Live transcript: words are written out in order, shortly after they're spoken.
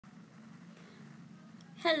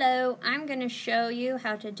Hello, I'm going to show you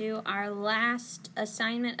how to do our last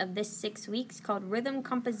assignment of this 6 weeks called Rhythm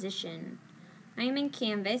Composition. I am in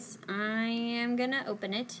Canvas. I am going to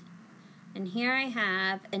open it. And here I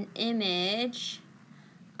have an image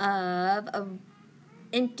of an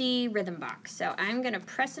empty rhythm box. So I'm going to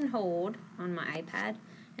press and hold on my iPad,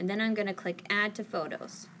 and then I'm going to click Add to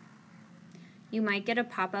Photos. You might get a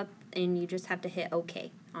pop-up and you just have to hit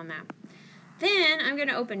OK on that. Then I'm going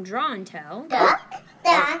to open Draw and Tell.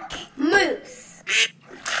 Duck, moose.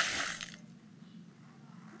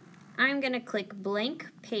 I'm going to click Blank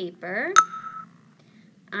Paper.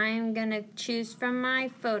 I'm going to choose from my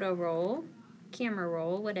photo roll, camera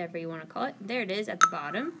roll, whatever you want to call it. There it is at the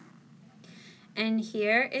bottom. And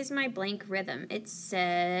here is my blank rhythm. It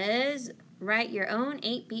says, write your own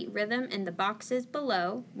 8-beat rhythm in the boxes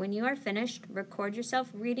below. When you are finished, record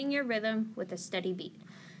yourself reading your rhythm with a steady beat.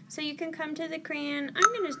 So you can come to the crayon.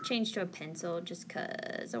 I'm going to change to a pencil just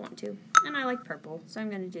because I want to. And I like purple, so I'm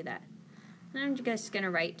going to do that. And I'm just going to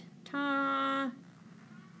write ta,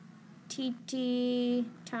 ti,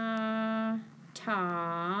 ta,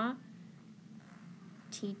 ta,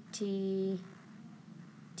 ti,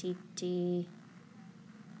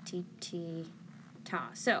 ta.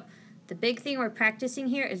 So the big thing we're practicing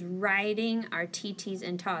here is writing our TTs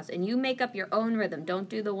and tas. And you make up your own rhythm. Don't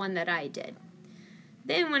do the one that I did.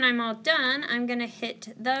 Then when I'm all done, I'm going to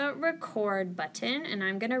hit the record button and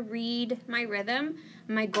I'm going to read my rhythm.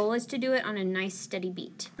 My goal is to do it on a nice steady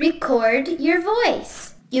beat. Record your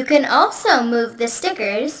voice. You can also move the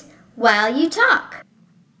stickers while you talk.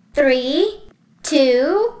 3,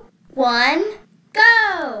 2, 1,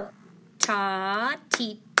 go! Ta,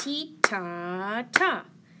 ti, ta, ta.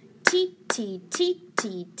 Ti,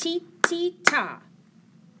 ta.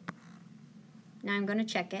 Now I'm going to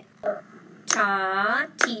check it. Ta,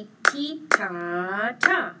 ti, ta,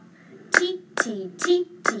 ta. Ti,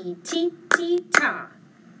 ta.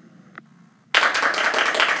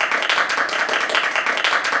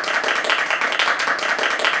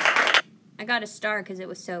 I got a star because it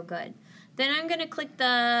was so good. Then I'm going to click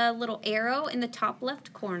the little arrow in the top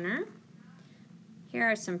left corner. Here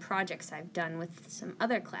are some projects I've done with some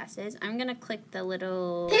other classes. I'm going to click the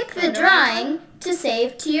little... Pick the drawing to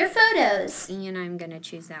save to your photos. And I'm going to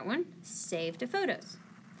choose that one. Save to Photos.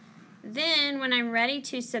 Then when I'm ready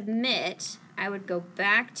to submit, I would go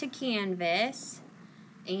back to Canvas.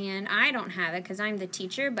 And I don't have it because I'm the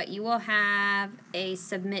teacher, but you will have a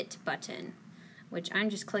Submit button, which I'm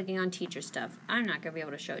just clicking on teacher stuff. I'm not going to be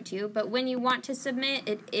able to show it to you. But when you want to submit,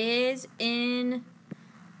 it is in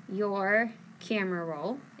your camera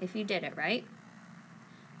roll, if you did it right.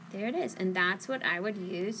 There it is, and that's what I would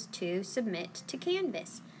use to submit to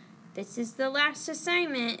Canvas. This is the last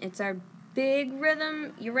assignment. It's our big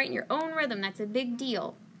rhythm. You're writing your own rhythm. That's a big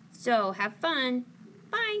deal. So have fun.